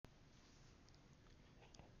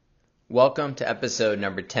Welcome to episode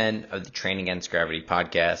number 10 of the Training Against Gravity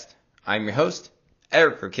podcast. I'm your host,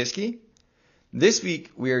 Eric Rokiski. This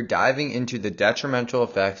week, we are diving into the detrimental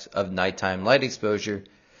effects of nighttime light exposure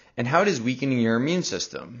and how it is weakening your immune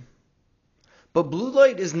system. But blue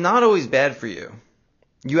light is not always bad for you.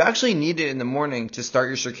 You actually need it in the morning to start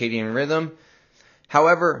your circadian rhythm.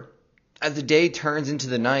 However, as the day turns into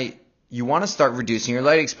the night, you want to start reducing your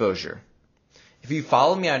light exposure. If you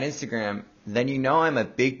follow me on Instagram, then you know I'm a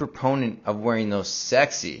big proponent of wearing those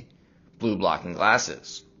sexy blue blocking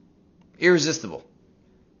glasses. Irresistible.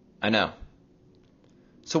 I know.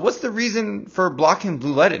 So what's the reason for blocking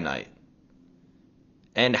blue light at night?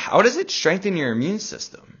 And how does it strengthen your immune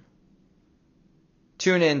system?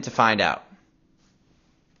 Tune in to find out.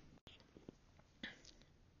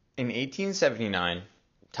 In 1879,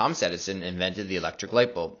 Thomas Edison invented the electric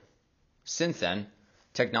light bulb. Since then,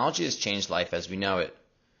 technology has changed life as we know it.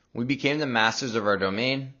 We became the masters of our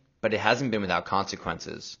domain, but it hasn't been without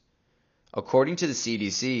consequences. According to the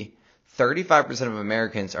CDC, 35% of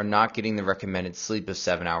Americans are not getting the recommended sleep of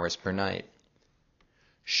 7 hours per night.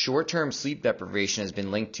 Short-term sleep deprivation has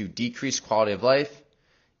been linked to decreased quality of life,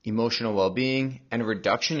 emotional well-being, and a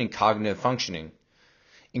reduction in cognitive functioning,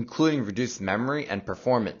 including reduced memory and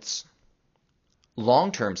performance.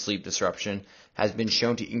 Long-term sleep disruption has been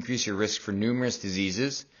shown to increase your risk for numerous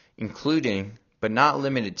diseases, including, but not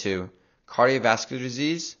limited to, cardiovascular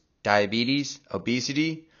disease, diabetes,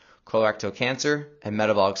 obesity, colorectal cancer, and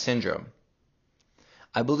metabolic syndrome.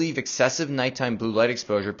 I believe excessive nighttime blue light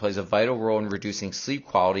exposure plays a vital role in reducing sleep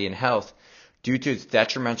quality and health due to its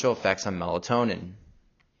detrimental effects on melatonin.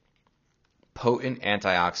 Potent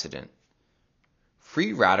antioxidant.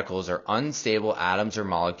 Free radicals are unstable atoms or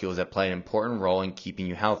molecules that play an important role in keeping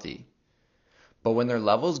you healthy. But when their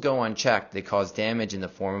levels go unchecked, they cause damage in the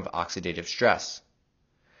form of oxidative stress.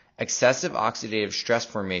 Excessive oxidative stress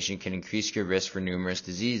formation can increase your risk for numerous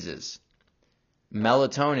diseases.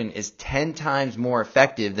 Melatonin is 10 times more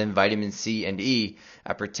effective than vitamin C and E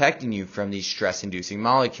at protecting you from these stress-inducing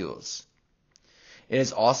molecules. It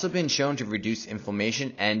has also been shown to reduce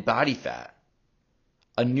inflammation and body fat.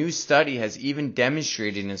 A new study has even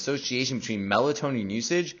demonstrated an association between melatonin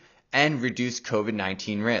usage and reduced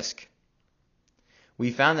COVID-19 risk. We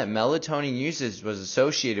found that melatonin usage was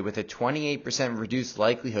associated with a 28% reduced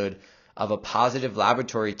likelihood of a positive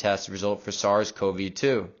laboratory test result for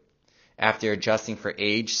SARS-CoV-2 after adjusting for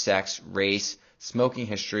age, sex, race, smoking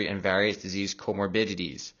history, and various disease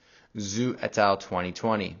comorbidities. Zhu et al.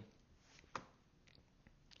 2020.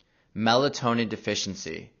 Melatonin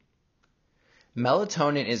deficiency.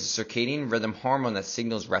 Melatonin is a circadian rhythm hormone that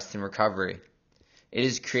signals rest and recovery. It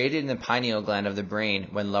is created in the pineal gland of the brain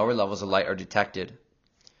when lower levels of light are detected.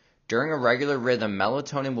 During a regular rhythm,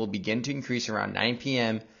 melatonin will begin to increase around 9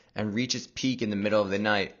 p.m. and reach its peak in the middle of the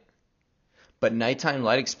night. But nighttime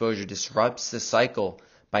light exposure disrupts the cycle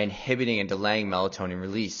by inhibiting and delaying melatonin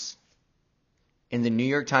release. In the New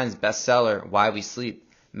York Times bestseller, Why We Sleep,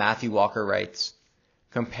 Matthew Walker writes,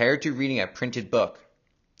 compared to reading a printed book,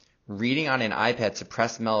 reading on an iPad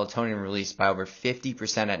suppressed melatonin release by over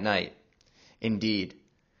 50% at night. Indeed,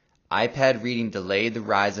 iPad reading delayed the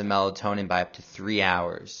rise of melatonin by up to 3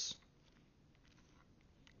 hours.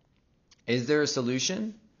 Is there a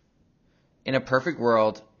solution? In a perfect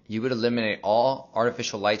world, you would eliminate all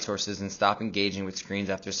artificial light sources and stop engaging with screens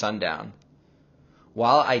after sundown.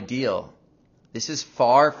 While ideal, this is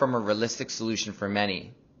far from a realistic solution for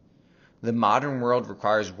many. The modern world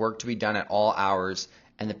requires work to be done at all hours,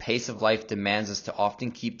 and the pace of life demands us to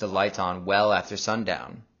often keep the lights on well after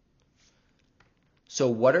sundown. So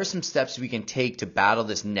what are some steps we can take to battle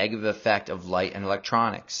this negative effect of light and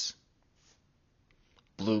electronics?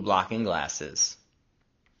 Blue blocking glasses.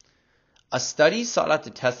 A study sought out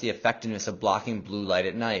to test the effectiveness of blocking blue light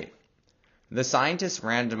at night. The scientists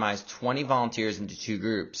randomized 20 volunteers into two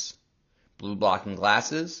groups, blue blocking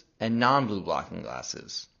glasses and non-blue blocking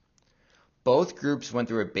glasses. Both groups went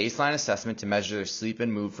through a baseline assessment to measure their sleep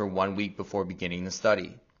and mood for 1 week before beginning the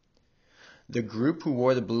study. The group who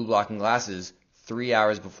wore the blue blocking glasses 3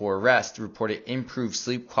 hours before rest reported improved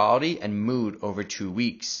sleep quality and mood over 2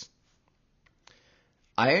 weeks.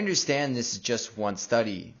 I understand this is just one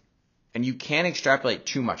study, and you can't extrapolate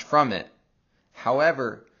too much from it.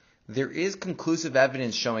 However, there is conclusive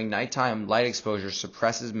evidence showing nighttime light exposure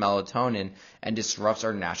suppresses melatonin and disrupts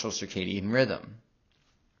our natural circadian rhythm.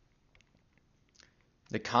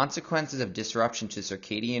 The consequences of disruption to the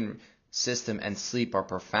circadian system and sleep are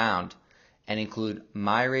profound and include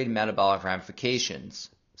myriad metabolic ramifications,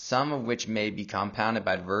 some of which may be compounded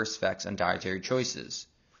by adverse effects on dietary choices.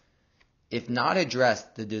 If not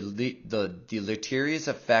addressed, the deleterious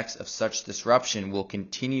effects of such disruption will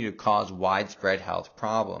continue to cause widespread health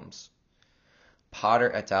problems. Potter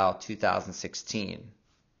et al. 2016.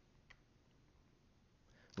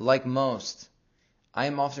 Like most, I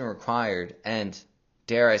am often required and,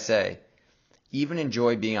 dare I say, even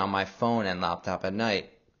enjoy being on my phone and laptop at night.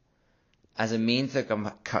 As a means to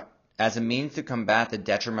combat the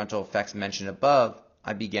detrimental effects mentioned above,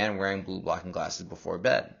 I began wearing blue blocking glasses before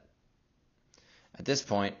bed. At this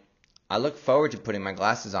point, I look forward to putting my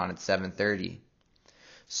glasses on at 7:30.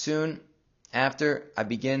 Soon after, I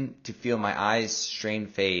begin to feel my eyes strain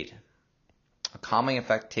fade. A calming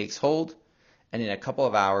effect takes hold, and in a couple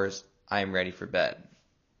of hours, I am ready for bed.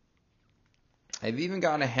 I've even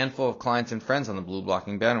gotten a handful of clients and friends on the blue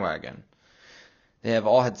blocking bandwagon. They have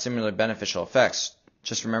all had similar beneficial effects.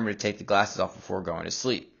 Just remember to take the glasses off before going to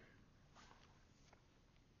sleep.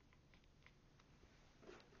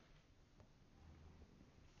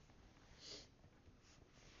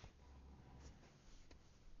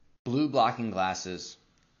 Blue blocking glasses.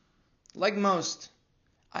 Like most,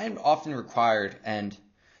 I am often required and,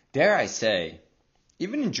 dare I say,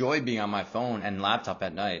 even enjoy being on my phone and laptop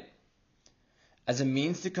at night. As a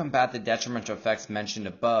means to combat the detrimental effects mentioned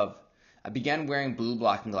above, I began wearing blue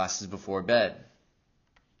blocking glasses before bed.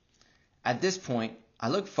 At this point, I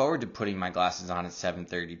look forward to putting my glasses on at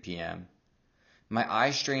 7:30 p.m. My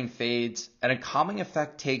eye strain fades and a calming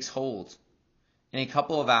effect takes hold. In a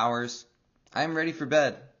couple of hours, I am ready for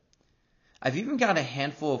bed. I've even got a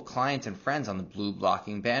handful of clients and friends on the blue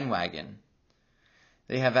blocking bandwagon.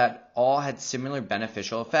 They have all had similar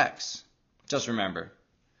beneficial effects. Just remember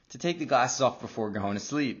to take the glasses off before going to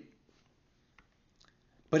sleep.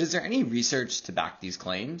 But is there any research to back these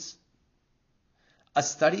claims? A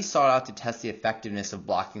study sought out to test the effectiveness of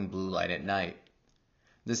blocking blue light at night.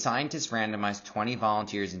 The scientists randomized 20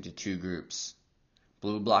 volunteers into two groups,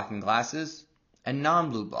 blue blocking glasses and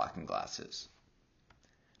non-blue blocking glasses.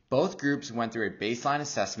 Both groups went through a baseline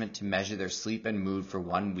assessment to measure their sleep and mood for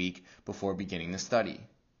 1 week before beginning the study.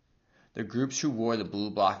 The groups who wore the blue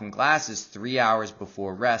blocking glasses 3 hours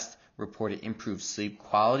before rest reported improved sleep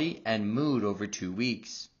quality and mood over 2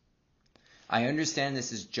 weeks. I understand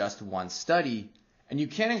this is just one study, and you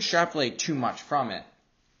can't extrapolate too much from it.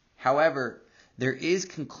 However, there is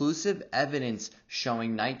conclusive evidence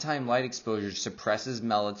showing nighttime light exposure suppresses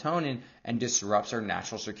melatonin and disrupts our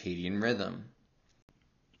natural circadian rhythm.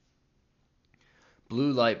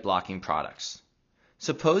 Blue light blocking products.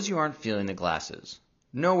 Suppose you aren't feeling the glasses.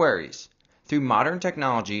 No worries. Through modern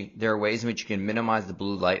technology, there are ways in which you can minimize the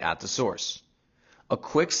blue light at the source. A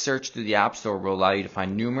quick search through the App Store will allow you to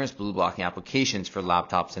find numerous blue blocking applications for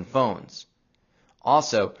laptops and phones.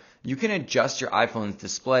 Also, you can adjust your iPhone's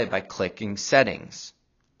display by clicking Settings.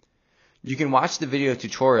 You can watch the video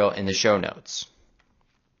tutorial in the show notes.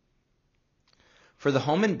 For the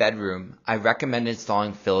home and bedroom, I recommend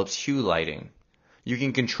installing Philips Hue lighting. You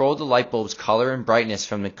can control the light bulb's color and brightness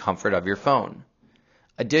from the comfort of your phone.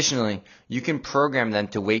 Additionally, you can program them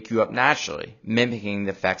to wake you up naturally, mimicking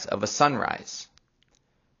the effects of a sunrise.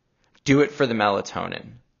 Do it for the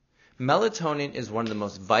melatonin. Melatonin is one of the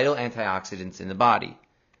most vital antioxidants in the body,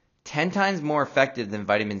 10 times more effective than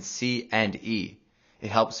vitamins C and E.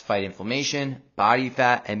 It helps fight inflammation, body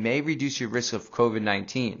fat, and may reduce your risk of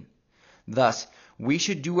COVID-19. Thus, we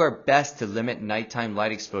should do our best to limit nighttime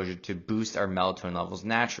light exposure to boost our melatonin levels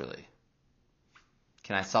naturally.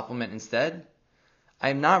 Can I supplement instead? I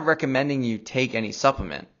am not recommending you take any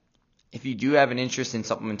supplement. If you do have an interest in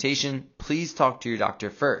supplementation, please talk to your doctor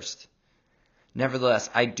first. Nevertheless,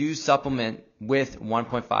 I do supplement with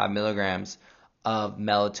 1.5 milligrams of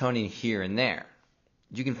melatonin here and there.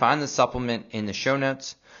 You can find the supplement in the show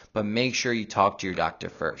notes, but make sure you talk to your doctor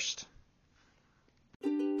first.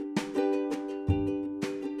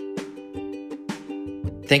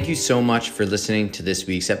 Thank you so much for listening to this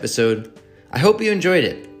week's episode. I hope you enjoyed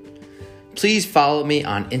it. Please follow me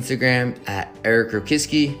on Instagram at Eric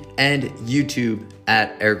Rokiski and YouTube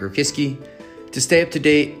at Eric Rokiski to stay up to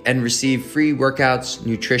date and receive free workouts,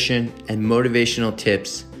 nutrition, and motivational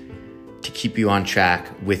tips to keep you on track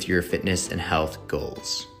with your fitness and health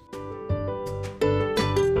goals.